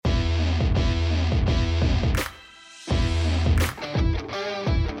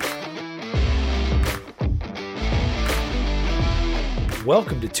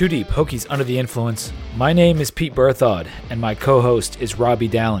Welcome to Too Deep, Hokies Under the Influence. My name is Pete Berthaud, and my co-host is Robbie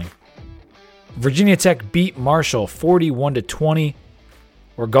Dowling. Virginia Tech beat Marshall 41-20.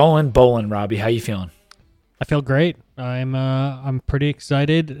 We're going bowling, Robbie. How you feeling? I feel great. I'm pretty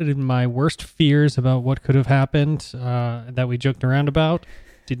excited. My worst fears about what could have happened that we joked around about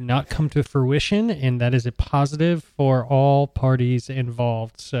did not come to fruition, and that is a positive for all parties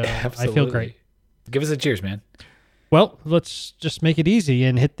involved. So Absolutely. I feel great. Give us a cheers, man. Well, let's just make it easy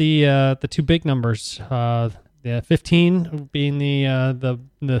and hit the two big numbers. The 15 being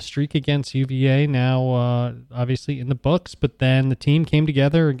the streak against UVA, now obviously in the books, but then the team came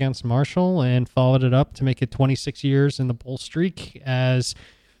together against Marshall and followed it up to make it 26 years in the bowl streak as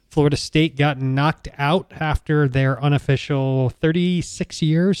Florida State got knocked out after their unofficial 36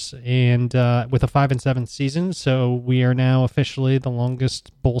 years and with a 5-7 season. So we are now officially the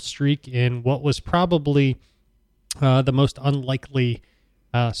longest bowl streak in what was probably the most unlikely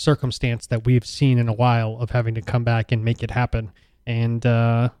circumstance that we've seen in a while of having to come back and make it happen. And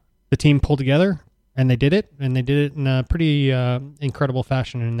the team pulled together, and they did it, in a pretty incredible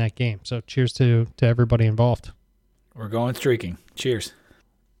fashion in that game. So cheers to everybody involved. We're going streaking. Cheers.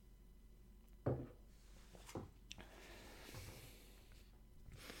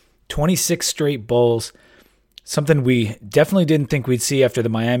 "26 straight bowls, something we definitely didn't think we'd see after the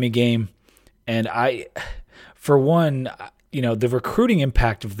Miami game. And for one, the recruiting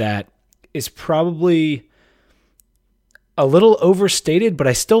impact of that is probably a little overstated, but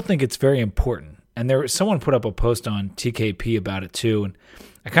I still think it's very important. And someone put up a post on TKP about it too, and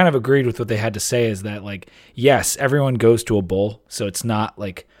I kind of agreed with what they had to say, is that, yes, everyone goes to a bowl, so it's not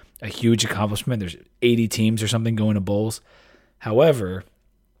like a huge accomplishment. There's 80 teams or something going to bowls. However,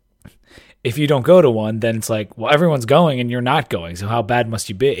 if you don't go to one, then it's like, well, everyone's going and you're not going, so how bad must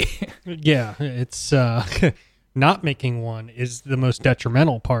you be? Yeah, it's not making one is the most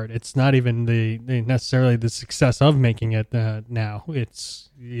detrimental part. It's not even the necessarily the success of making it now. It's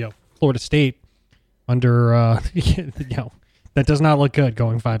Florida State under that does not look good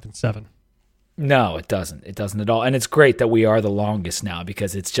going 5-7. No, it doesn't. It doesn't at all. And it's great that we are the longest now,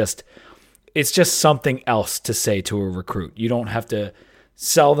 because it's just something else to say to a recruit. You don't have to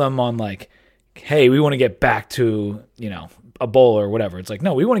sell them on hey, we want to get back to a bowl or whatever. It's like,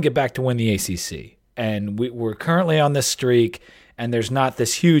 no, we want to get back to win the ACC. And we're currently on this streak, and there's not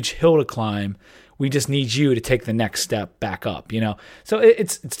this huge hill to climb. We just need you to take the next step back up, So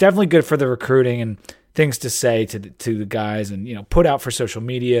it's definitely good for the recruiting and things to say to the guys and, put out for social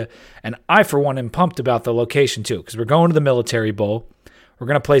media. And I, for one, am pumped about the location too, because we're going to the Military Bowl. We're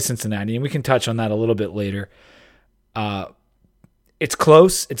going to play Cincinnati, and we can touch on that a little bit later. It's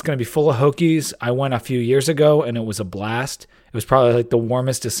close. It's going to be full of Hokies. I went a few years ago, and it was a blast. It was probably the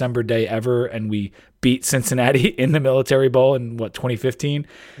warmest December day ever, and we beat Cincinnati in the Military Bowl in, 2015?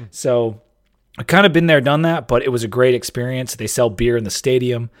 So I've kind of been there, done that, but it was a great experience. They sell beer in the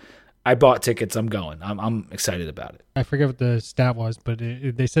stadium. I bought tickets. I'm going. I'm excited about it. I forget what the stat was, but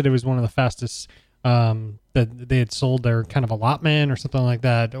they said it was one of the fastest that they had sold their kind of allotment or something like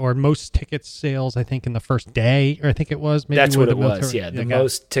that, or most ticket sales, I think, in the first day, or I think it was. Maybe that's what it was. Was, yeah. The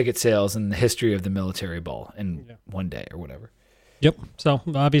most ticket sales in the history of the Military Bowl in one day or whatever. Yep. So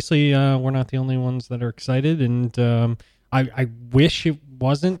obviously we're not the only ones that are excited, and I wish it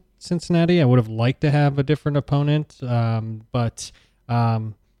wasn't Cincinnati. I would have liked to have a different opponent, but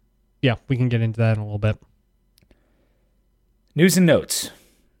yeah, we can get into that in a little bit. News and notes.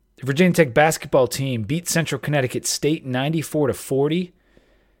 The Virginia Tech basketball team beat Central Connecticut State 94-40 in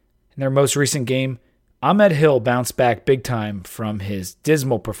their most recent game. Ahmed Hill bounced back big time from his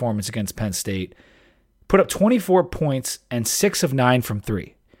dismal performance against Penn State. Put up 24 points and 6 of 9 from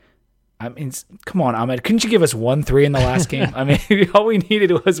 3. I mean, come on, Ahmed. Couldn't you give us 1 3 in the last game? I mean, all we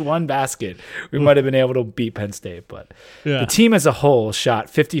needed was one basket. We might have been able to beat Penn State. But the team as a whole shot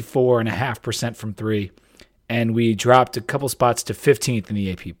 54.5% from 3, and we dropped a couple spots to 15th in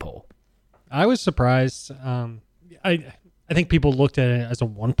the AP poll. I was surprised. I think people looked at it as a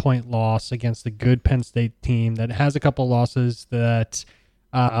 1-point loss against a good Penn State team that has a couple losses that,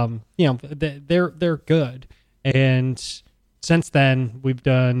 they're good. And since then, we've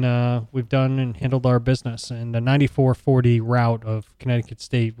done and handled our business. And the 94-40 rout of Connecticut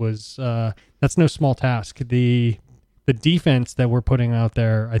State was that's no small task. The defense that we're putting out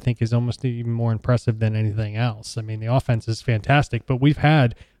there, I think, is almost even more impressive than anything else. I mean, the offense is fantastic, but we've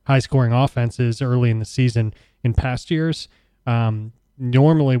had high-scoring offenses early in the season in past years.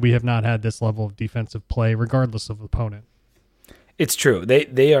 Normally, we have not had this level of defensive play, regardless of opponent. It's true.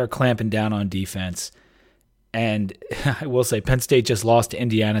 They are clamping down on defense. And I will say Penn State just lost to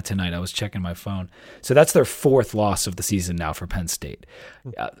Indiana tonight. I was checking my phone. So that's their 4th loss of the season now for Penn State.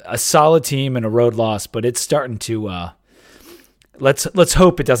 A solid team and a road loss, but it's starting to let's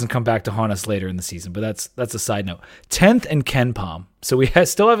hope it doesn't come back to haunt us later in the season, but that's a side note. 10th in KenPom. So we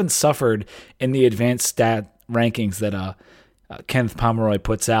still haven't suffered in the advanced stat rankings that Kenneth Pomeroy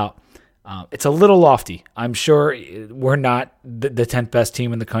puts out. It's a little lofty. I'm sure we're not the 10th best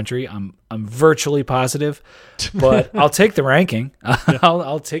team in the country. I'm virtually positive, but I'll take the ranking.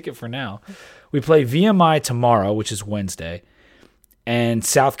 I'll take it for now. We play VMI tomorrow, which is Wednesday, and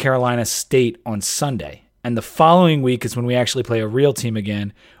South Carolina State on Sunday. And the following week is when we actually play a real team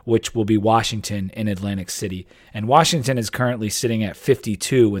again, which will be Washington in Atlantic City. And Washington is currently sitting at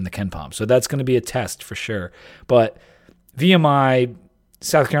 52 in the KenPom, so that's going to be a test for sure. But VMI,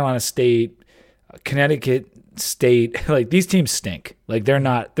 South Carolina State, Connecticut State, like these teams stink. Like they're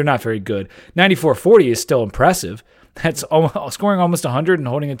not very good. 94-40 is still impressive. That's scoring almost 100 and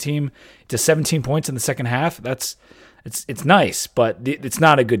holding a team to 17 points in the second half. It's nice, but it's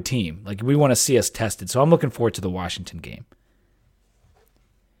not a good team. Like we want to see us tested. So I'm looking forward to the Washington game.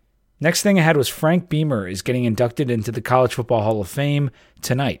 Next thing I had was Frank Beamer is getting inducted into the College Football Hall of Fame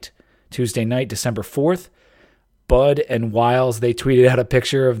tonight, Tuesday night, December 4th. Bud and Wiles, they tweeted out a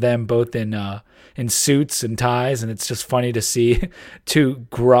picture of them both in suits and ties, and it's just funny to see 2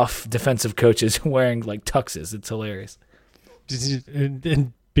 gruff defensive coaches wearing like tuxes. It's hilarious.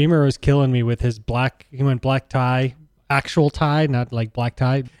 And Beamer was killing me with his black. He went black tie, actual tie, not like black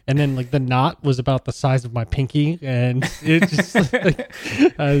tie, and then like the knot was about the size of my pinky, and it just like,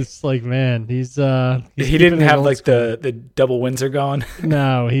 I was like, man, he's he didn't have like the double Windsor going.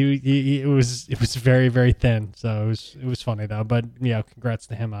 No, he it was very, very thin, so it was funny though. But yeah, congrats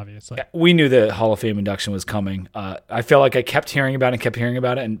to him, obviously. Yeah, we knew the Hall of Fame induction was coming. I felt like I kept hearing about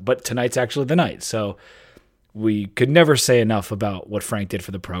it, but tonight's actually the night, so we could never say enough about what Frank did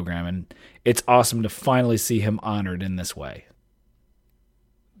for the program, and it's awesome to finally see him honored in this way.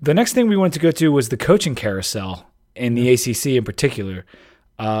 The next thing we wanted to go to was the coaching carousel in the ACC in particular.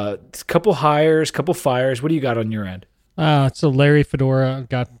 Couple hires, couple fires. What do you got on your end? So Larry Fedora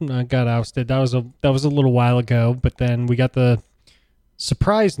got ousted. That was a little while ago, but then we got the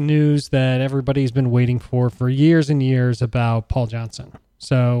surprise news that everybody's been waiting for years and years about Paul Johnson.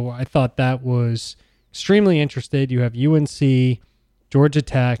 So I thought that was extremely interested. You have UNC, Georgia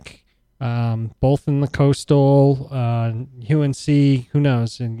Tech, both in the Coastal. UNC, who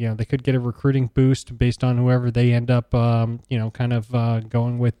knows? And they could get a recruiting boost based on whoever they end up,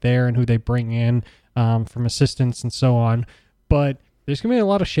 going with there and who they bring in from assistants and so on. But there's gonna be a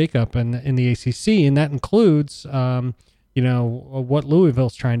lot of shakeup in the ACC, and that includes, what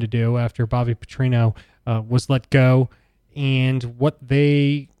Louisville's trying to do after Bobby Petrino was let go, and what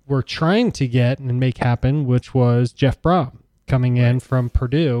they were trying to get and make happen, which was Jeff Brom coming in from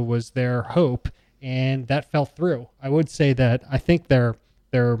Purdue, was their hope, and that fell through. I would say that I think they're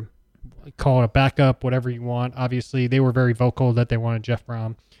call it a backup, whatever you want. Obviously, they were very vocal that they wanted Jeff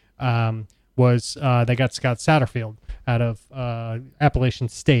Brom. They got Scott Satterfield out of Appalachian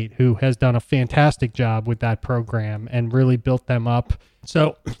State, who has done a fantastic job with that program and really built them up.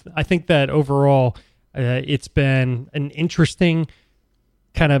 So I think that overall, it's been an interesting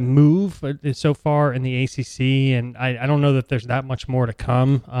kind of move so far in the ACC, and I don't know that there's that much more to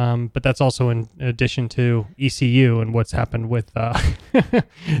come, but that's also in addition to ECU and what's happened with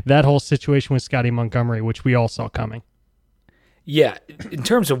that whole situation with Scotty Montgomery, which we all saw coming. Yeah, in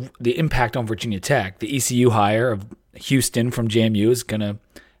terms of the impact on Virginia Tech, the ECU hire of Houston from JMU is going to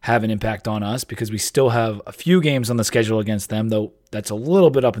have an impact on us because we still have a few games on the schedule against them, though that's a little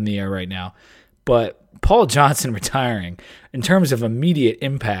bit up in the air right now. But Paul Johnson retiring, in terms of immediate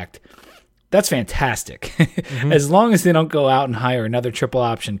impact, that's fantastic. Mm-hmm. As long as they don't go out and hire another triple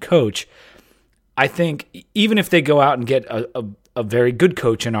option coach, I think even if they go out and get a very good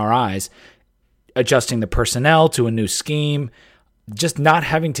coach in our eyes, adjusting the personnel to a new scheme, just not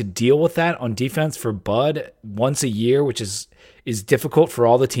having to deal with that on defense for Bud once a year, which is difficult for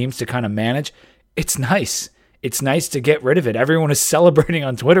all the teams to kind of manage, it's nice. It's nice to get rid of it. Everyone is celebrating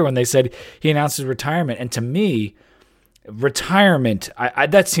on Twitter when they said he announced his retirement. And to me, retirement,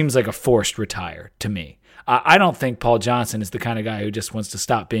 that seems like a forced retire to me. I don't think Paul Johnson is the kind of guy who just wants to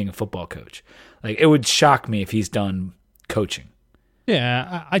stop being a football coach. Like, it would shock me if he's done coaching.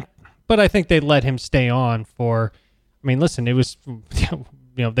 Yeah, but I think they let him stay on for, I mean, listen, it was,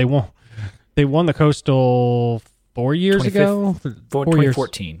 they won the Coastal 4 years ago?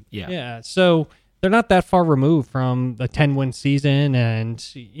 2014, yeah. Yeah, so they're not that far removed from the 10-win season, and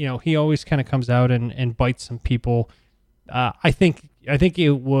he always kind of comes out and bites some people. I think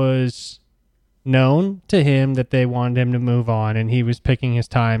it was known to him that they wanted him to move on, and he was picking his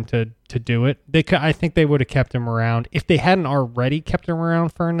time to do it. I think they would have kept him around. If they hadn't already kept him around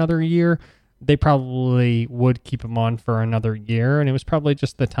for another year, they probably would keep him on for another year, and it was probably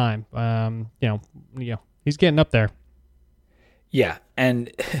just the time. He's getting up there. Yeah,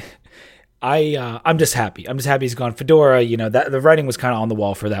 and I'm just happy. I'm just happy he's gone. Fedora, that the writing was kind of on the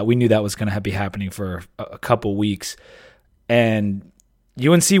wall for that. We knew that was going to be happening for a couple weeks, and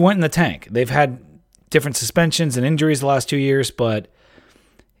UNC went in the tank. They've had different suspensions and injuries the last 2 years, but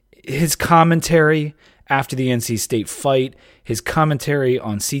his commentary after the NC State fight, his commentary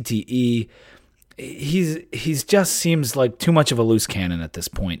on CTE, he's just seems like too much of a loose cannon at this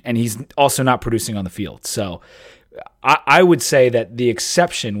point, and he's also not producing on the field. So I would say that the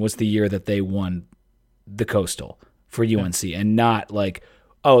exception was the year that they won the Coastal for UNC, and not like,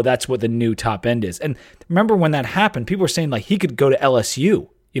 oh, that's what the new top end is. And remember when that happened, people were saying like he could go to LSU.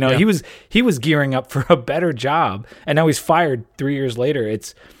 He was gearing up for a better job, and now he's fired 3 years later.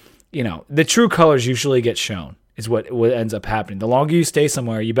 It's, the true colors usually get shown is what ends up happening. The longer you stay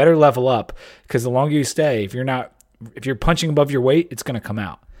somewhere, you better level up, because the longer you stay, if you're punching above your weight, it's going to come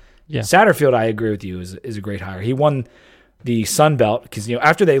out. Yeah. Satterfield, I agree with you, is a great hire. He won the Sun Belt because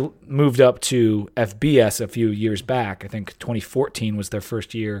after they moved up to FBS a few years back, I think 2014 was their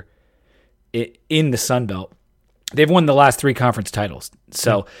first year in the Sun Belt. They've won the last 3 conference titles,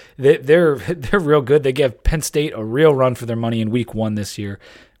 so they're real good. They give Penn State a real run for their money in Week 1 this year.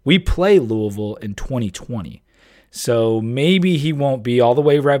 We play Louisville in 2020, so maybe he won't be all the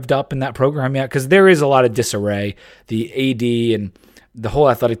way revved up in that program yet, because there is a lot of disarray. The AD and the whole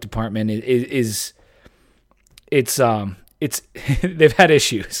athletic department is they've had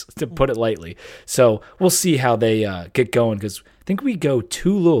issues, to put it lightly. So we'll see how they get going, because I think we go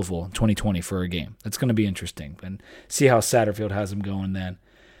to Louisville in 2020 for a game. That's going to be interesting, and see how Satterfield has them going then.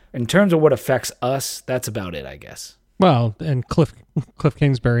 In terms of what affects us, that's about it, I guess. Well, and Cliff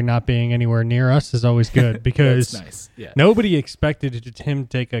Kingsbury not being anywhere near us is always good, because nice. Yeah. Nobody expected him to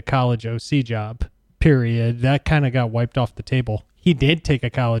take a college OC job, period. That kind of got wiped off the table. He did take a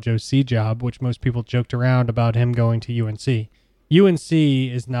college OC job, which most people joked around about him going to UNC. UNC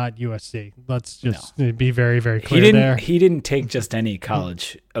is not USC. Let's just be very, very clear there. He didn't take just any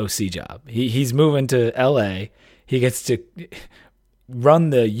college OC job. He's moving to LA. He gets to run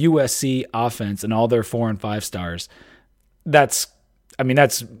the USC offense and all their 4 and 5 stars. That's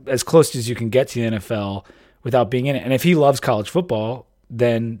as close as you can get to the NFL without being in it. And if he loves college football,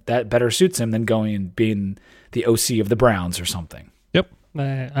 then that better suits him than going and being the OC of the Browns or something. Yep,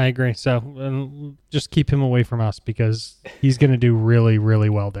 I agree. So just keep him away from us, because he's going to do really, really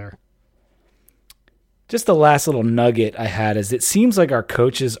well there. Just the last little nugget I had is it seems like our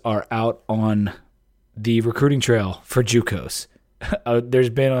coaches are out on the recruiting trail for JUCOs. There's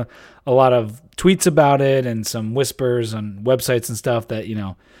been a lot of tweets about it and some whispers on websites and stuff that,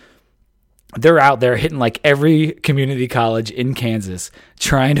 they're out there hitting like every community college in Kansas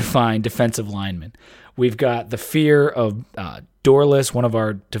trying to find defensive linemen. We've got the fear of Dorless, one of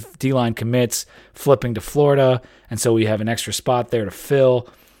our D-line commits, flipping to Florida, and so we have an extra spot there to fill.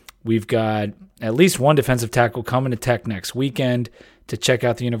 We've got at least one defensive tackle coming to Tech next weekend to check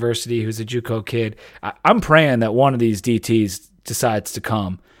out the university, who's a JUCO kid. I'm praying that one of these DTs decides to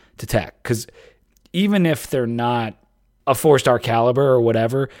come to Tech, because even if they're not a 4-star caliber or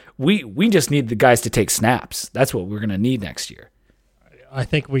whatever, we just need the guys to take snaps. That's what we're going to need next year. I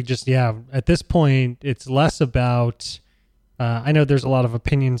think we just, at this point, it's less about, I know there's a lot of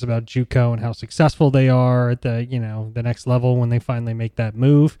opinions about JUCO and how successful they are at the next level when they finally make that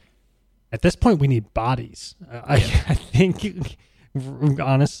move. At this point, we need bodies. I think,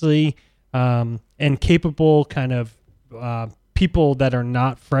 honestly, and capable kind of people that are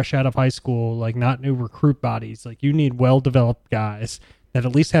not fresh out of high school, like not new recruit bodies. Like, you need well-developed guys that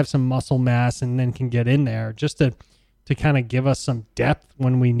at least have some muscle mass and then can get in there just to kind of give us some depth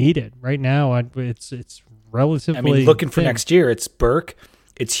when we need it. Right now, it's relatively looking for next year, it's Burke,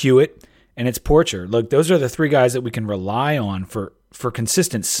 it's Hewitt, and it's Porcher. Look, those are the 3 guys that we can rely on for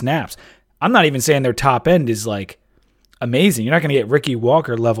consistent snaps. I'm not even saying their top end is like amazing. You're not going to get Ricky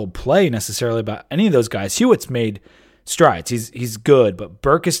Walker level play necessarily about any of those guys. Hewitt's made strides. He's good, but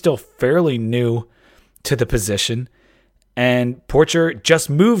Burke is still fairly new to the position. And Porcher just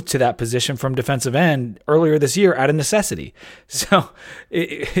moved to that position from defensive end earlier this year out of necessity. So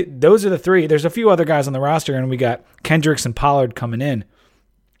those are the 3. There's a few other guys on the roster, and we got Kendricks and Pollard coming in.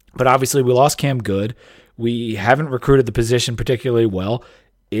 But obviously we lost Cam Good. We haven't recruited the position particularly well.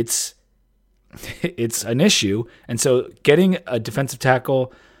 It's an issue. And so getting a defensive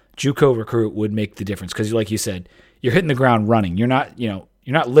tackle JUCO recruit would make the difference, because like you said, you're hitting the ground running. You're not,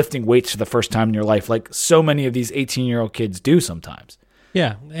 You're not lifting weights for the first time in your life like so many of these 18-year-old kids do sometimes.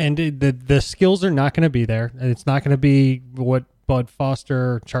 Yeah, and the skills are not going to be there. And it's not going to be what Bud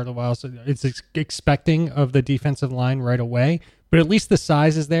Foster, Charlie Wiles is expecting of the defensive line right away. But at least the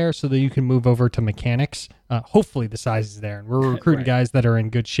size is there so that you can move over to mechanics. Hopefully the size is there. And we're recruiting Right. guys that are in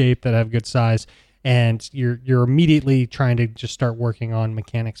good shape, that have good size. And you're immediately trying to just start working on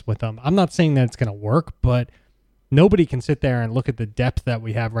mechanics with them. I'm not saying that it's going to work, but nobody can sit there and look at the depth that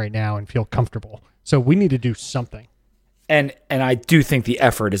we have right now and feel comfortable. So we need to do something. And I do think the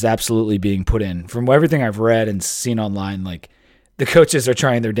effort is absolutely being put in. From everything I've read and seen online, like the coaches are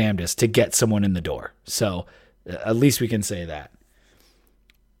trying their damnedest to get someone in the door. So at least we can say that.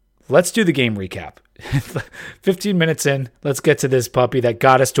 Let's do the game recap. 15 minutes in, let's get to this puppy that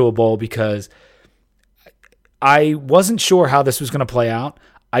got us to a bowl, because I wasn't sure how this was going to play out.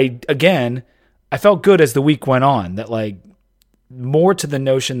 I felt good as the week went on, that like more to the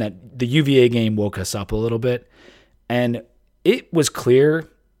notion that the UVA game woke us up a little bit. And it was clear,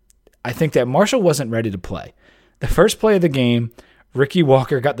 I think, that Marshall wasn't ready to play. The first play of the game, Ricky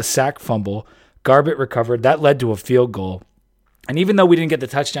Walker got the sack fumble. Garbutt recovered. That led to a field goal. And even though we didn't get the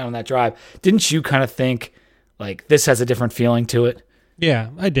touchdown on that drive, didn't you kind of think, like, this has a different feeling to it? Yeah,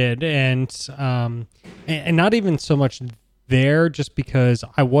 I did. And not even so much there, just because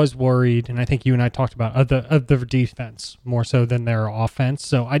I was worried, and I think you and I talked about of the defense more so than their offense.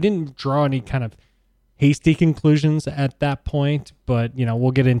 So I didn't draw any kind of hasty conclusions at that point, but we'll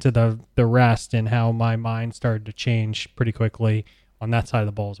get into the rest and how my mind started to change pretty quickly on that side of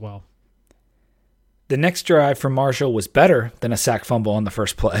the ball as well. The next drive for Marshall was better than a sack fumble on the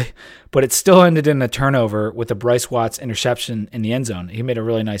first play, but it still ended in a turnover with a Bryce Watts interception in the end zone. He made a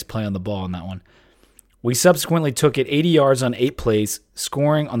really nice play on the ball on that one. We subsequently took it 80 yards on 8 plays,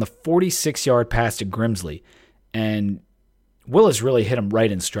 scoring on the 46-yard pass to Grimsley, and Willis really hit him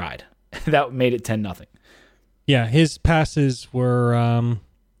right in stride. That made it 10-0. Yeah, his passes were,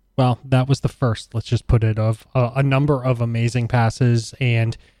 that was the first, let's just put it, of a number of amazing passes.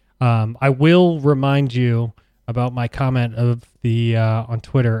 And I will remind you about my comment of the on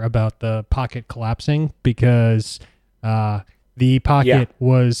Twitter about the pocket collapsing, because the pocket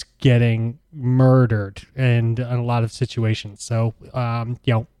was getting murdered in a lot of situations. So,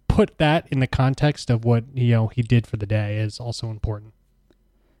 put that in the context of what, he did for the day is also important.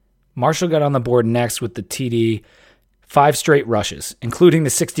 Marshall got on the board next with the TD, 5 straight rushes, including the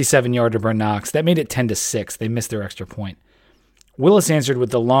 67-yarder to Knox. That made it 10-6. They missed their extra point. Willis answered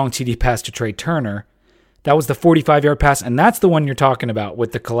with the long TD pass to Trey Turner. That was the 45-yard pass, and that's the one you're talking about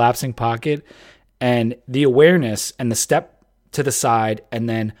with the collapsing pocket and the awareness and the step to the side, and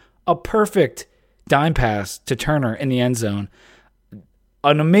then a perfect dime pass to Turner in the end zone.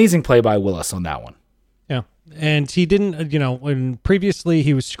 An amazing play by Willis on that one. Yeah, and he didn't, when previously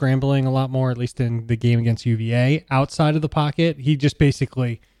he was scrambling a lot more, at least in the game against UVA, outside of the pocket. He just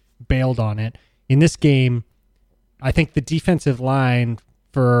basically bailed on it. In this game, I think the defensive line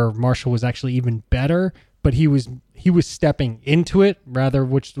for Marshall was actually even better, but he was stepping into it rather,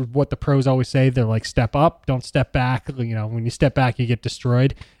 which is what the pros always say. They're like, step up, don't step back. When you step back, you get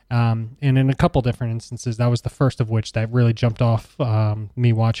destroyed. And in a couple different instances, that was the first of which that really jumped off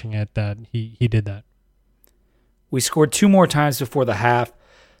me watching it, that he did that. We scored 2 more times before the half.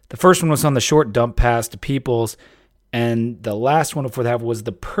 The first one was on the short dump pass to Peoples, and the last one before the half was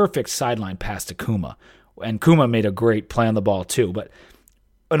the perfect sideline pass to Kuma. And Kuma made a great play on the ball too. But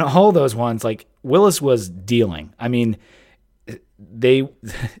in all those ones, like, Willis was dealing. I mean, they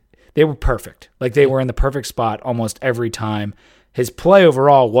were perfect. Like, they were in the perfect spot almost every time. His play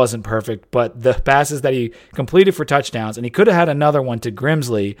overall wasn't perfect, but the passes that he completed for touchdowns, and he could have had another one to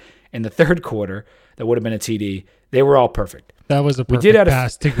Grimsley in the third quarter that would have been a TD, they were all perfect. That was a perfect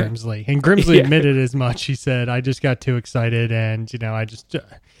pass to Grimsley. And Grimsley admitted as much. He said, I just got too excited, and,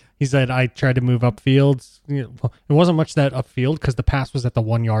 he said, I tried to move upfield. It wasn't much that upfield because the pass was at the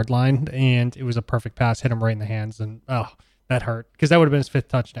 1 yard line, and it was a perfect pass, hit him right in the hands, and that hurt because that would have been his 5th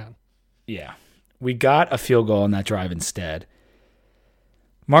touchdown. Yeah. We got a field goal on that drive instead.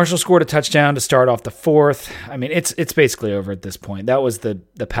 Marshall scored a touchdown to start off the 4th. I mean, it's basically over at this point. That was the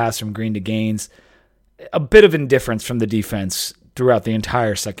pass from Green to Gaines. A bit of indifference from the defense throughout the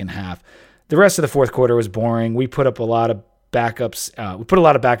entire second half. The rest of the fourth quarter was boring. We put up a lot of backups. We put a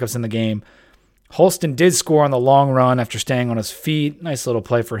lot of backups in the game. Holston did score on the long run after staying on his feet. Nice little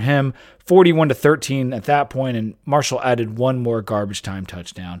play for him. 41-13 at that point, and Marshall added one more garbage time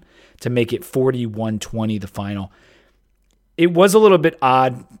touchdown to make it 41-20 the final. It was a little bit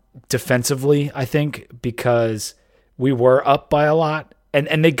odd defensively, I think, because we were up by a lot.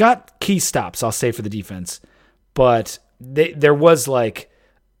 And they got key stops, I'll say, for the defense. But there was like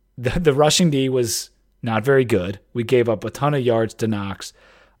the rushing D was not very good. We gave up a ton of yards to Knox,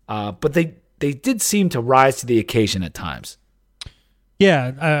 but they did seem to rise to the occasion at times.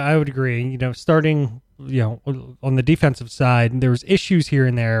 Yeah, I would agree. Starting on the defensive side, there was issues here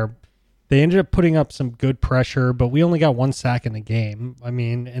and there. They ended up putting up some good pressure, but we only got 1 sack in the game. I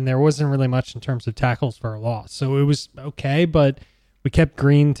mean, and there wasn't really much in terms of tackles for a loss. So it was okay, but we kept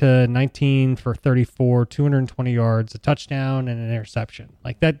Green to 19 for 34, 220 yards, a touchdown, and an interception.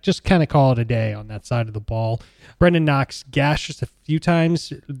 Like that, just kind of call it a day on that side of the ball. Brendan Knox gashed just a few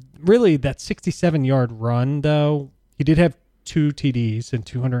times. Really, that 67-yard run, though, he did have 2 TDs and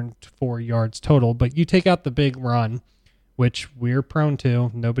 204 yards total, but you take out the big run, which we're prone to.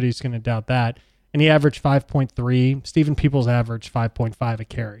 Nobody's going to doubt that. And he averaged 5.3. Stephen Peoples averaged 5.5 a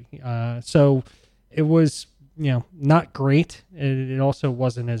carry. So it was, not great. It also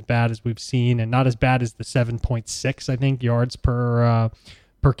wasn't as bad as we've seen, and not as bad as the 7.6, I think, yards per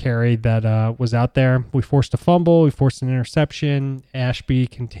carry that was out there. We forced a fumble. We forced an interception. Ashby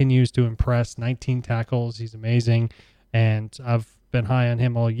continues to impress. 19 tackles. He's amazing. And I've been high on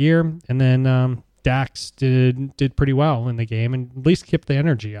him all year. And then Dax did pretty well in the game and at least kept the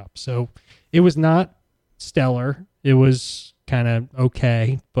energy up. So it was not stellar. It was kind of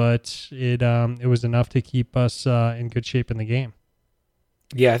okay, but it was enough to keep us in good shape in the game.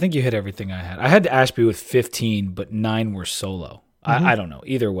 Yeah, I think you hit everything I had. I had Ashby with 15, but 9 were solo. Mm-hmm. I don't know.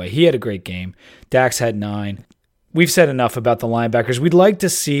 Either way, he had a great game. Dax had 9. We've said enough about the linebackers. We'd like to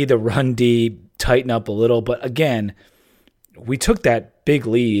see the run D tighten up a little, but again, we took that big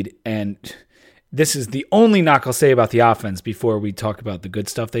lead, and this is the only knock I'll say about the offense before we talk about the good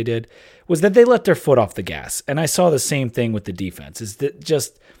stuff they did, was that they let their foot off the gas. And I saw the same thing with the defense. Is that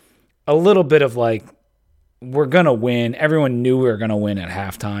just a little bit of like, we're going to win. Everyone knew we were going to win at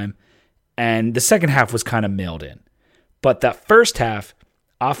halftime. And the second half was kind of mailed in. But that first half,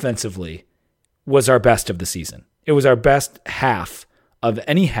 offensively, was our best of the season. It was our best half of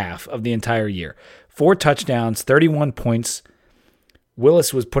any half of the entire year. 4 touchdowns, 31 points.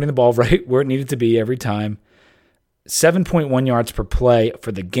 Willis was putting the ball right where it needed to be every time. 7.1 yards per play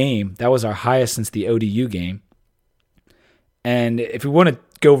for the game. That was our highest since the ODU game. And if we want to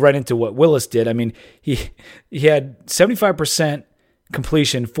go right into what Willis did, I mean, he had 75%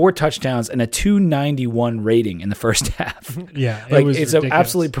 completion, 4 touchdowns, and a 291 rating in the first half. Yeah, it's an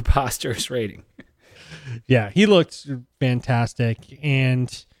absolutely preposterous rating. Yeah, he looked fantastic,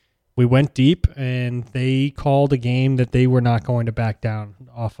 and we went deep, and they called a game that they were not going to back down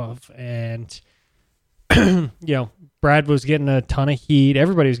off of. And, Brad was getting a ton of heat.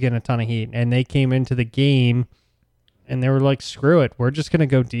 Everybody was getting a ton of heat. And they came into the game, and they were like, screw it. We're just going to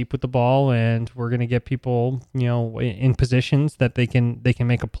go deep with the ball, and we're going to get people, in positions that they can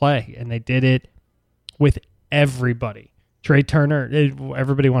make a play. And they did it with everybody. Trey Turner,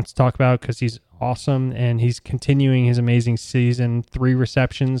 everybody wants to talk about because he's awesome, and he's continuing his amazing season. 3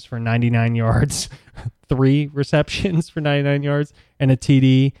 receptions for 99 yards. 3 receptions for 99 yards and a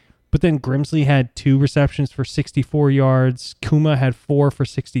TD. But then Grimsley had 2 receptions for 64 yards. Kuma had 4 for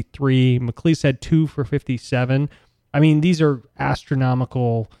 63. McLeese had 2 for 57. I mean, these are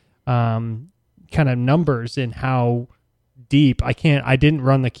astronomical kind of numbers in how deep. I didn't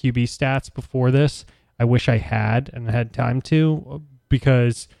run the QB stats before this. I wish I had and had time to,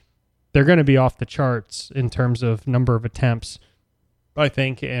 because they're going to be off the charts in terms of number of attempts, I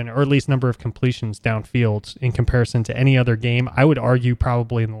think, or at least number of completions downfield in comparison to any other game. I would argue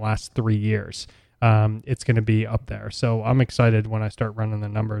probably in the last 3 years, it's going to be up there. So I'm excited when I start running the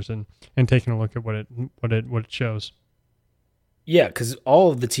numbers and taking a look at what it shows. Yeah, because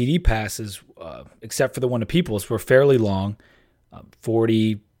all of the TD passes, except for the one to Peoples, were fairly long,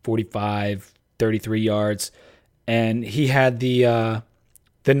 40, 45, 33 yards. And he had the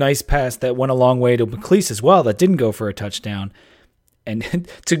nice pass that went a long way to McLeese as well that didn't go for a touchdown. And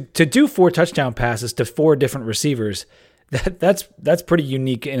to do 4 touchdown passes to 4 different receivers, that's pretty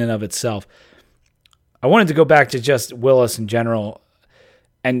unique in and of itself. I wanted to go back to just Willis in general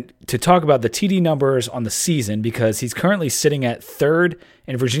and to talk about the TD numbers on the season, because he's currently sitting at 3rd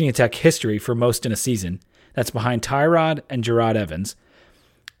in Virginia Tech history for most in a season. That's behind Tyrod and Gerard Evans.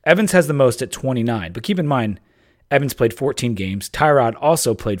 Evans has the most at 29, but keep in mind, Evans played 14 games. Tyrod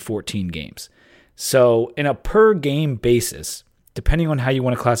also played 14 games. So in a per-game basis, depending on how you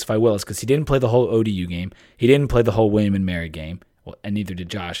want to classify Willis, because he didn't play the whole ODU game, he didn't play the whole William and Mary game, and neither did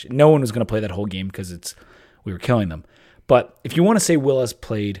Josh. No one was going to play that whole game because we were killing them. But if you want to say Willis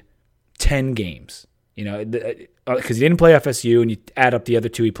played 10 games, because he didn't play FSU, and you add up the other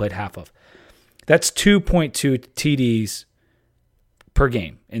 2 he played half of, that's 2.2 TDs per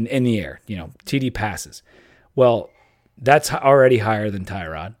game in the air, TD passes. Well, that's already higher than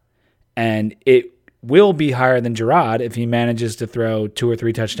Tyrod. And it will be higher than Gerard if he manages to throw 2 or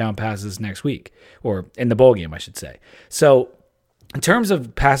 3 touchdown passes next week, or in the bowl game, I should say. So in terms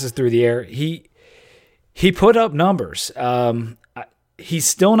of passes through the air, he put up numbers. He's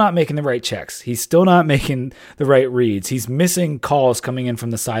still not making the right checks. He's still not making the right reads. He's missing calls coming in from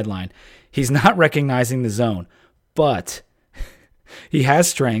the sideline. He's not recognizing the zone, but he has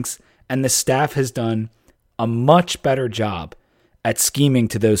strengths, and the staff has done a much better job at scheming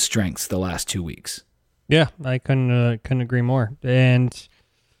to those strengths the last 2 weeks. Yeah, I couldn't agree more. And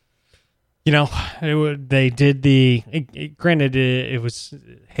they did granted it was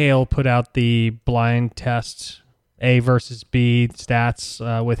Hale put out the blind test A versus B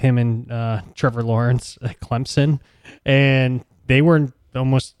stats with him and Trevor Lawrence at Clemson, and they were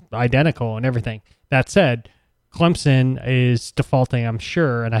almost identical and everything. That said, Clemson is defaulting, I'm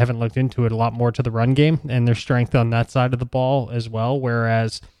sure, and I haven't looked into it, a lot more to the run game and their strength on that side of the ball as well,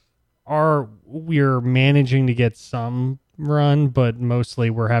 whereas we're managing to get some run, but mostly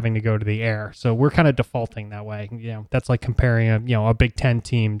we're having to go to the air. So we're kind of defaulting that way. That's like comparing a Big Ten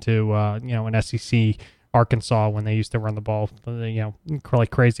team to an SEC Arkansas when they used to run the ball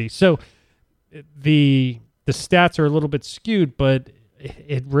like crazy. So the stats are a little bit skewed, but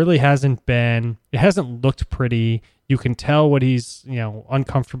it really hasn't looked pretty. You can tell what he's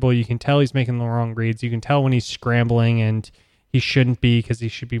uncomfortable. You can tell he's making the wrong reads. You can tell when he's scrambling and he shouldn't be, because he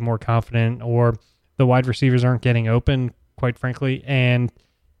should be more confident, or the wide receivers aren't getting open, quite frankly. And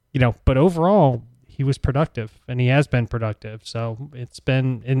but overall he was productive, and he has been productive. So it's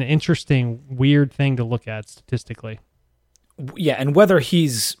been an interesting, weird thing to look at statistically. Yeah, and whether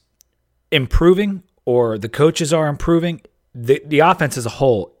he's improving or the coaches are improving, the offense as a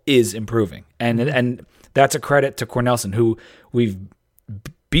whole is improving. And that's a credit to Cornelsen, who we've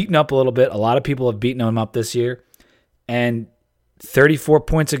beaten up a little bit. A lot of people have beaten him up this year. And 34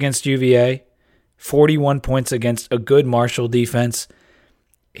 points against UVA, 41 points against a good Marshall defense.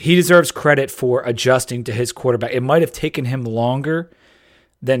 He deserves credit for adjusting to his quarterback. It might have taken him longer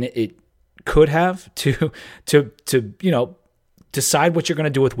than it could have to decide what you're going to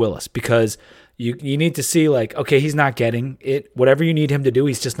do with Willis, because you need to see, like, okay, he's not getting it. Whatever you need him to do,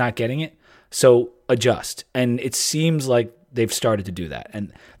 he's just not getting it. So adjust. And it seems like they've started to do that.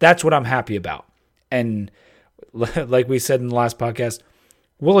 And that's what I'm happy about. And like we said in the last podcast,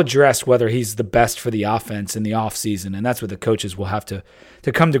 we'll address whether he's the best for the offense in the offseason, and that's what the coaches will have to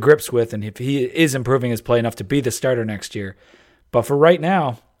come to grips with, and if he is improving his play enough to be the starter next year. But for right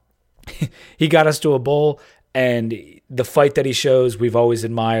now, he got us to a bowl, and the fight that he shows, we've always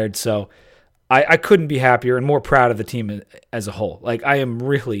admired. So I couldn't be happier and more proud of the team as a whole. Like, I am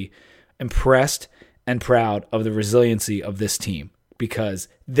really impressed and proud of the resiliency of this team, because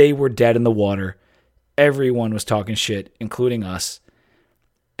they were dead in the water. Everyone was talking shit, including us.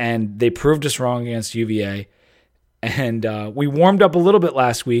 And they proved us wrong against UVA. And we warmed up a little bit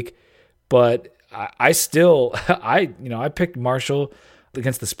last week, but I picked Marshall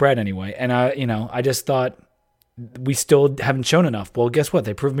against the spread anyway. And I just thought we still haven't shown enough. Well, guess what?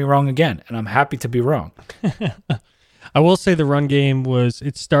 They proved me wrong again, and I'm happy to be wrong. I will say the run game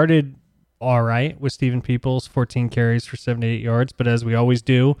started all right with Stephen Peoples, 14 carries for 78 yards. But as we always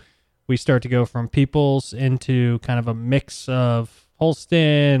do, we start to go from Peoples into kind of a mix of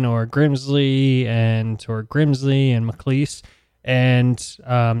Holston or Grimsley and McLeese. And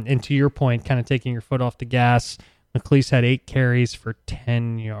to your point, kind of taking your foot off the gas, McLeese had 8 carries for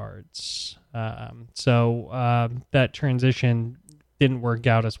 10 yards. So that transition didn't work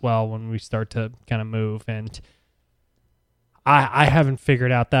out as well when we start to kind of move. And I haven't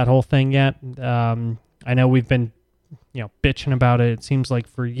figured out that whole thing yet. I know we've been bitching about it seems like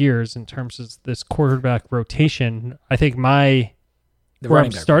for years in terms of this quarterback rotation. I think running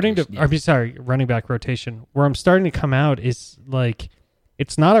back rotation, where I'm starting to come out is like,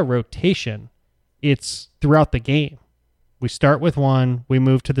 it's not a rotation. It's throughout the game. We start with one, we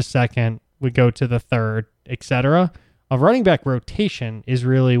move to the second, we go to the third, etc. A running back rotation is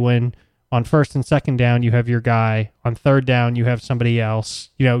really when on first and second down, you have your guy. On third down, you have somebody else.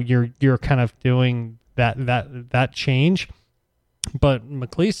 You're kind of doing that change. But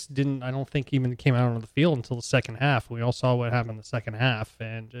McLeese I don't think even came out on the field until the second half. We all saw what happened in the second half,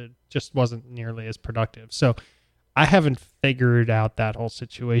 and it just wasn't nearly as productive. So I haven't figured out that whole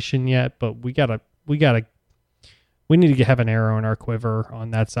situation yet, but we need to have an arrow in our quiver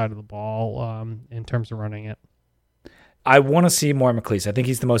on that side of the ball in terms of running it. I want to see more McLeese. I think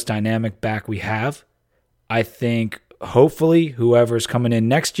he's the most dynamic back we have. I think hopefully whoever's coming in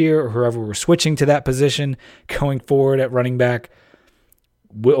next year, or whoever we're switching to that position going forward at running back,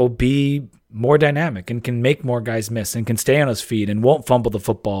 will be more dynamic and can make more guys miss and can stay on his feet and won't fumble the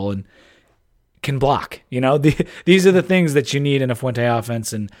football and can block. These are the things that you need in a Fuente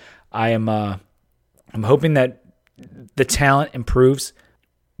offense, and I'm hoping that the talent improves.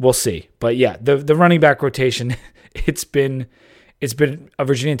 We'll see. But yeah, the running back rotation, it's been a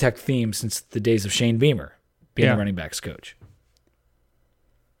Virginia Tech theme since the days of Shane Beamer being the running backs coach.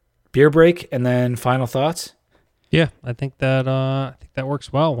 Beer break and then final thoughts. Yeah, I think that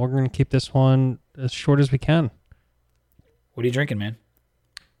works well. We're going to keep this one as short as we can. What are you drinking, man?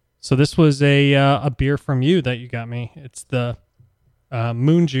 So this was a beer from you that you got me. It's the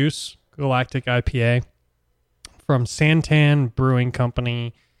Moon Juice Galactic IPA from Santan Brewing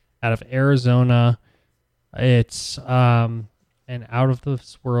Company out of Arizona. It's an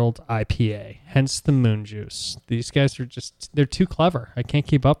out-of-this-world IPA, hence the Moon Juice. These guys they're too clever. I can't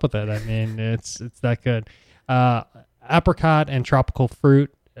keep up with it. I mean, it's that good. Apricot and tropical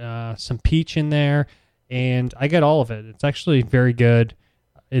fruit, some peach in there, and I get all of it. It's actually very good.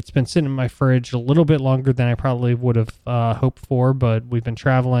 It's been sitting in my fridge a little bit longer than I probably would have hoped for, but we've been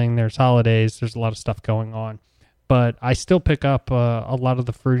traveling. There's holidays. There's a lot of stuff going on. But I still pick up a lot of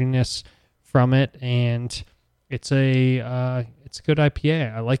the fruitiness from it, and it's a good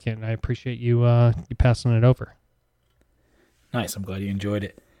IPA. I like it, and I appreciate you passing it over. Nice. I'm glad you enjoyed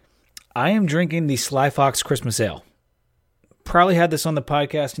it. I am drinking the Sly Fox Christmas Ale. Probably had this on the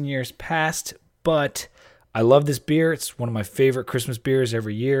podcast in years past, but I love this beer. It's one of my favorite Christmas beers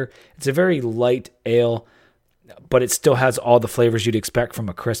every year. It's a very light ale, but it still has all the flavors you'd expect from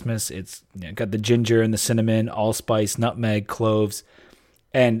a Christmas. It's got the ginger and the cinnamon, allspice, nutmeg, cloves.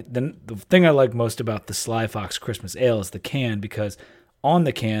 And the thing I like most about the Sly Fox Christmas Ale is the can, because on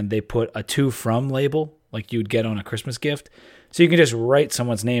the can they put a to from label like you'd get on a Christmas gift. So you can just write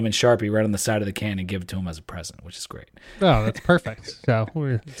someone's name in Sharpie right on the side of the can and give it to them as a present, which is great. Oh, that's perfect. So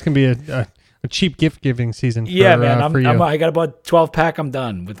it's going to be a cheap gift-giving season for, yeah, man. for you. I got about 12-pack. I'm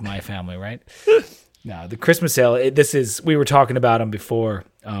done with my family, right? No, the Christmas Ale, we were talking about them before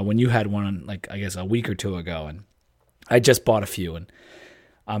when you had one, I guess, a week or two ago, and I just bought a few, and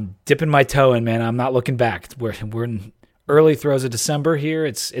I'm dipping my toe in, man. I'm not looking back. We're in early throes of December here.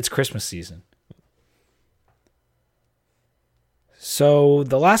 It's Christmas season. So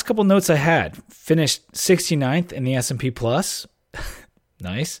the last couple notes I had, finished 69th in the S&P Plus.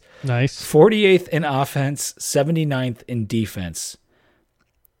 Nice. 48th in offense, 79th in defense.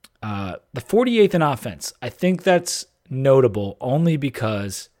 The 48th in offense, I think that's notable only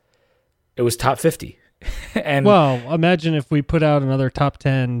because it was top 50. And well, imagine if we put out another top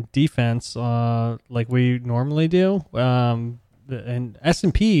 10 defense like we normally do. And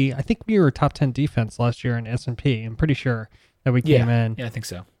S&P, I think we were top 10 defense last year in S&P. I'm pretty sure that we came in. Yeah, I think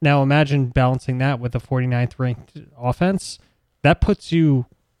so. Now imagine balancing that with the 49th ranked offense. That puts you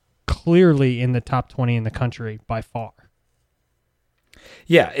clearly in the top 20 in the country by far.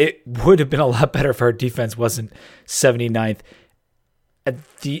 Yeah, it would have been a lot better if our defense wasn't 79th.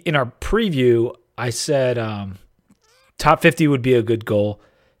 In our preview, I said top 50 would be a good goal.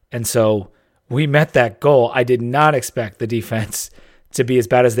 And so we met that goal. I did not expect the defense to be as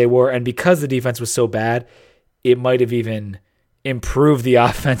bad as they were. And because the defense was so bad, it might have even improved the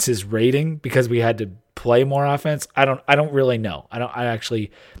offense's rating because we had to play more offense. I don't really know. I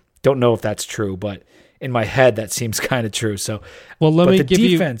actually don't know if that's true, but in my head that seems kind of true. So, well, let me give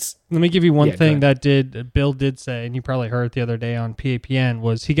you one yeah, thing that Bill did say, and you probably heard it the other day on PAPN,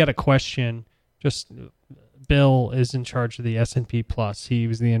 was he got a question. Just Bill is in charge of the S&P Plus. He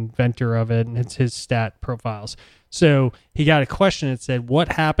was the inventor of it, and it's his stat profiles. So he got a question that said,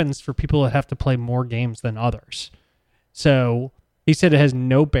 "What happens for people that have to play more games than others?" So he said it has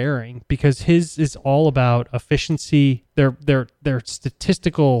no bearing because his is all about efficiency. Their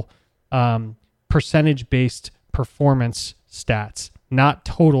statistical percentage-based performance stats, not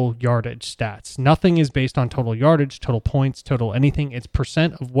total yardage stats. Nothing is based on total yardage, total points, total anything. It's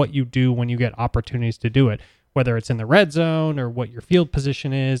percent of what you do when you get opportunities to do it, whether it's in the red zone or what your field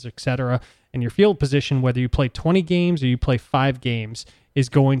position is, etc. And your field position, whether you play 20 games or you play 5 games, is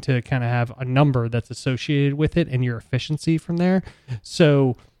going to kind of have a number that's associated with it and your efficiency from there.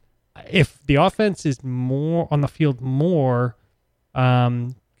 So if the offense is more on the field more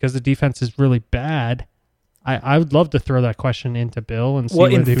because the defense is really bad, I would love to throw that question into Bill and see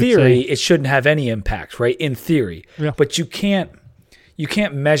what he would say. Well, in theory, it shouldn't have any impact, right? In theory. Yeah. But you can't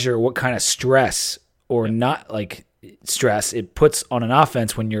measure what kind of stress or not like stress it puts on an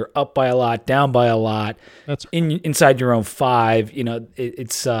offense when you're up by a lot, down by a lot. That's inside your own 5. You know,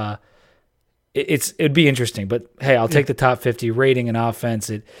 it'd be interesting. But hey, I'll take the top 50 rating in offense.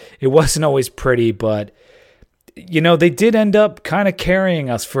 It wasn't always pretty, but they did end up kind of carrying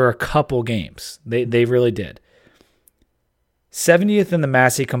us for a couple games. They really did. 70th in the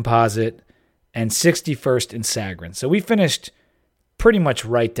Massey Composite and 61st in Sagarin. So we finished pretty much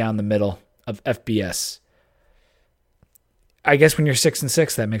right down the middle of FBS. I guess when you're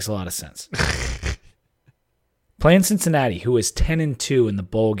 6-6, that makes a lot of sense. Playing Cincinnati, who is 10-2 in the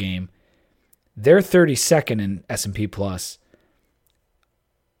bowl game, they're 32nd in S&P Plus,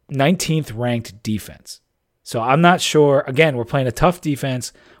 19th ranked defense. So I'm not sure. Again, we're playing a tough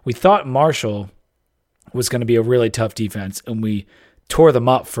defense. We thought Marshall was going to be a really tough defense, and we tore them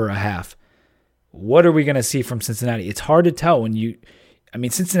up for a half. What are we going to see from Cincinnati? It's hard to tell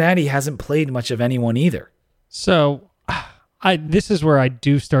Cincinnati hasn't played much of anyone either. So this is where I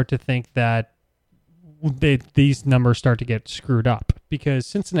do start to think that these numbers start to get screwed up, because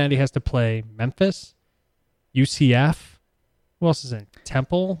Cincinnati has to play Memphis, UCF. Who else is in?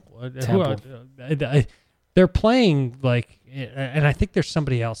 Temple. They're playing and I think there's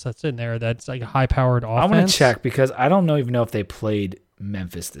somebody else that's in there that's like a high-powered offense. I'm going to check because I don't even know if they played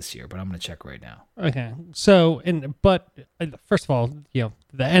Memphis this year, but I'm going to check right now. Okay. So, but first of all,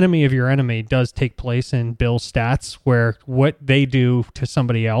 the enemy of your enemy does take place in Bill's stats, where what they do to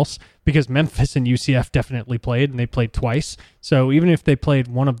somebody else, because Memphis and UCF definitely played, and they played twice. So even if they played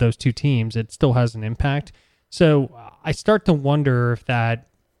one of those two teams, it still has an impact. So I start to wonder if that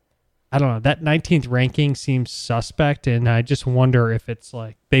 19th ranking seems suspect, and I just wonder if it's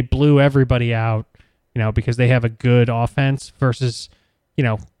like they blew everybody out, because they have a good offense versus,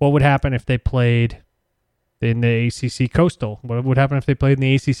 what would happen if they played in the ACC Coastal? What would happen if they played in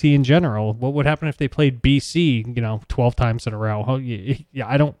the ACC in general? What would happen if they played BC, 12 times in a row?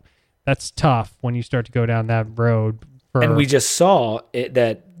 Yeah, that's tough when you start to go down that road. And we just saw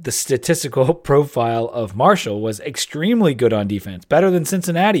that the statistical profile of Marshall was extremely good on defense, better than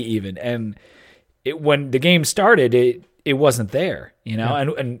Cincinnati even. And when the game started, it wasn't there, Yeah.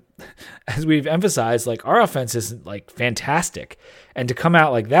 And as we've emphasized, our offense isn't fantastic. And to come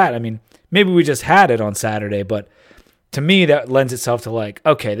out like that, maybe we just had it on Saturday, but to me, that lends itself to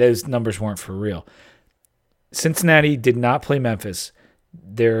okay, those numbers weren't for real. Cincinnati did not play Memphis.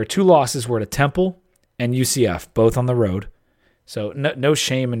 Their two losses were to Temple and UCF, both on the road. So no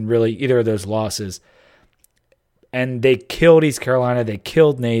shame in really either of those losses. And they killed East Carolina. They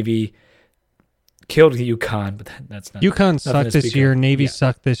killed Navy. Killed UConn, but that's not. UConn sucked this year. Navy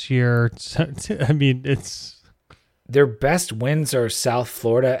sucked this year. It's their best wins are South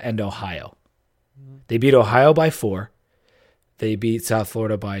Florida and Ohio. They beat Ohio by 4. They beat South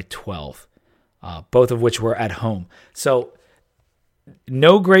Florida by 12, both of which were at home. So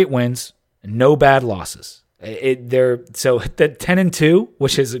no great wins, no bad losses. They're so the 10-2,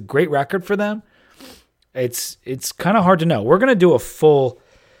 which is a great record for them. It's kind of hard to know. We're gonna do a full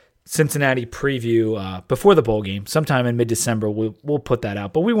Cincinnati preview before the bowl game, sometime in mid-December. We'll put that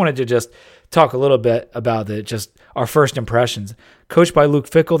out. But we wanted to just talk a little bit about just our first impressions. Coached by Luke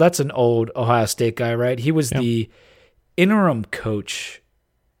Fickell, that's an old Ohio State guy, right? He was the interim coach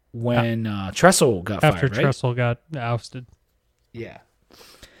when Tressel got fired, right? After Tressel got ousted. Yeah.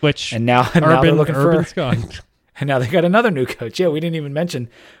 And now they're looking Urban's gone. And now they got another new coach. Yeah, we didn't even mention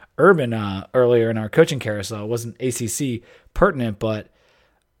Urban earlier in our coaching carousel. It wasn't ACC pertinent, but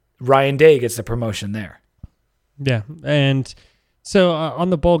Ryan Day gets the promotion there. Yeah, and so on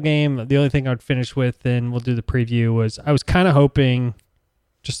the bowl game, the only thing I'd finish with, and we'll do the preview, was I was kind of hoping,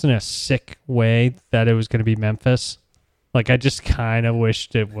 just in a sick way, that it was going to be Memphis. I just kind of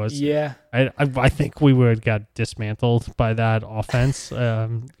wished it was. Yeah. I think we would have got dismantled by that offense,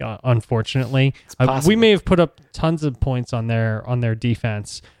 unfortunately. We may have put up tons of points on their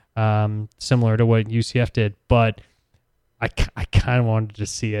defense, similar to what UCF did, but I kind of wanted to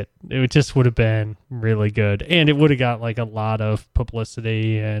see it. It just would have been really good, and it would have got a lot of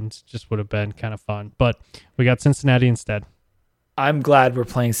publicity, and just would have been kind of fun. But we got Cincinnati instead. I'm glad we're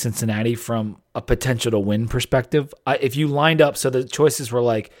playing Cincinnati from a potential to win perspective. If you lined up, so the choices were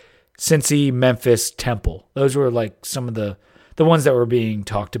Cincy, Memphis, Temple. Those were some of the ones that were being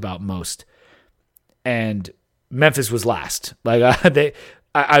talked about most, and Memphis was last.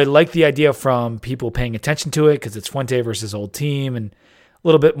 I like the idea from people paying attention to it because it's Fuente versus old team and a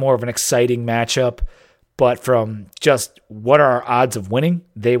little bit more of an exciting matchup. But from just what are our odds of winning,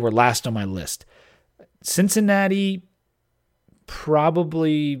 they were last on my list. Cincinnati,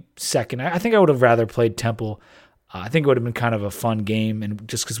 probably second. I think I would have rather played Temple. I think it would have been kind of a fun game, and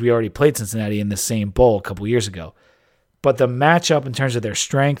just because we already played Cincinnati in the same bowl a couple years ago. But the matchup in terms of their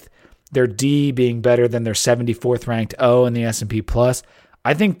strength, their D being better than their 74th ranked O in the S&P Plus,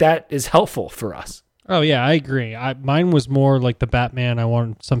 I think that is helpful for us. Oh yeah, I agree. Mine was more like the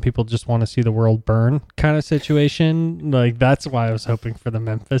Batman. Some people just want to see the world burn kind of situation. Like that's why I was hoping for the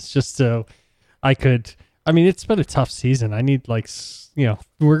Memphis, just so I could. I mean, it's been a tough season. I need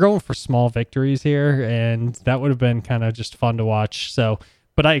we're going for small victories here, and that would have been kind of just fun to watch. So,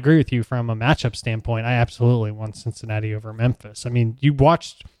 but I agree with you from a matchup standpoint. I absolutely want Cincinnati over Memphis. I mean, you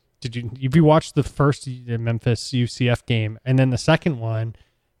watched the first Memphis UCF game, and then the second one?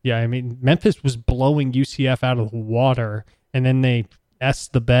 Yeah, I mean, Memphis was blowing UCF out of the water, and then they S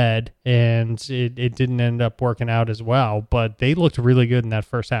the bed, and it didn't end up working out as well. But they looked really good in that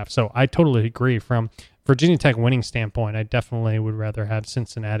first half. So I totally agree. From Virginia Tech winning standpoint, I definitely would rather have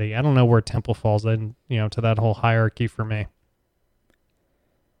Cincinnati. I don't know where Temple falls in, to that whole hierarchy for me.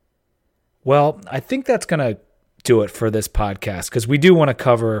 Well, I think that's going to do it for this podcast because we do want to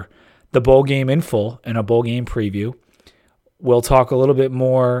cover the bowl game in full in a bowl game preview. We'll talk a little bit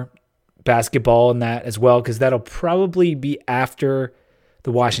more basketball in that as well, because that'll probably be after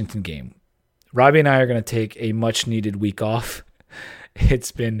the Washington game. Robbie and I are going to take a much needed week off.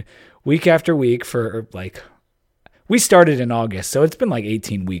 It's been week after week for we started in August, so it's been like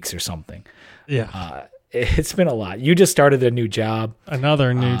 18 weeks or something. Yeah. It's been a lot. You just started a new job.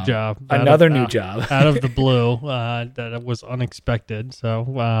 Another new job. New job. Out of the blue. That was unexpected.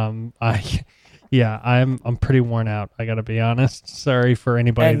 So I'm pretty worn out. I got to be honest. Sorry for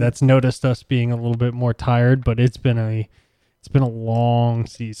anybody that's noticed us being a little bit more tired, but it's been a long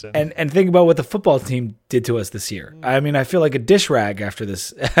season. And think about what the football team did to us this year. I mean, I feel like a dish rag after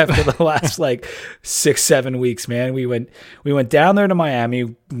the last 6-7 weeks, man. We went down there to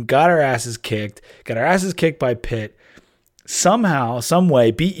Miami, got our asses kicked by Pitt, somehow, some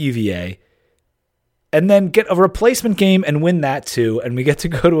way beat UVA, and then get a replacement game and win that too. And we get to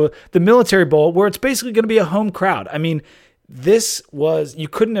go to the Military Bowl where it's basically going to be a home crowd. I mean, you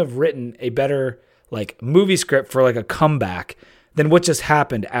couldn't have written a better movie script for a comeback than what just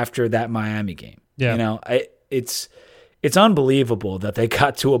happened after that Miami game. Yeah. It's unbelievable that they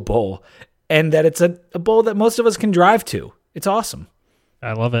got to a bowl and that it's a bowl that most of us can drive to. It's awesome.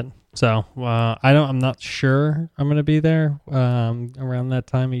 I love it. So I'm not sure I'm going to be there around that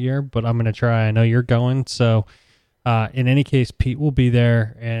time of year, but I'm going to try. I know you're going. So in any case, Pete will be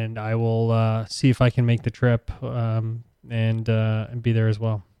there, and I will see if I can make the trip and be there as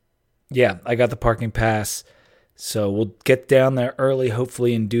well. Yeah, I got the parking pass, so we'll get down there early,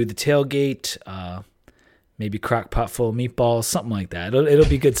 hopefully, and do the tailgate. Maybe crock pot full of meatballs, something like that. It'll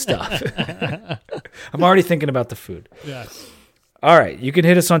be good stuff. I'm already thinking about the food. Yes. All right, you can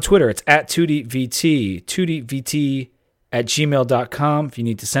hit us on Twitter. It's at 2DVT, 2DVT@gmail.com if you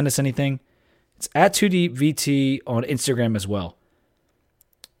need to send us anything. It's at 2DVT on Instagram as well.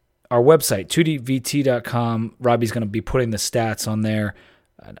 Our website, 2DVT.com. Robbie's going to be putting the stats on there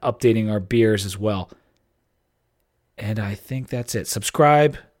and updating our beers as well. And I think that's it.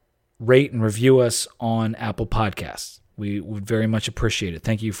 Subscribe, rate, and review us on Apple Podcasts. We would very much appreciate it.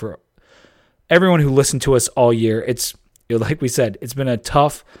 Thank you for everyone who listened to us all year. Like we said, it's been a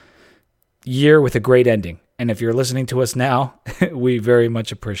tough year with a great ending. And if you're listening to us now, we very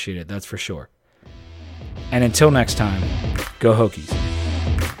much appreciate it. That's for sure. And until next time, go Hokies.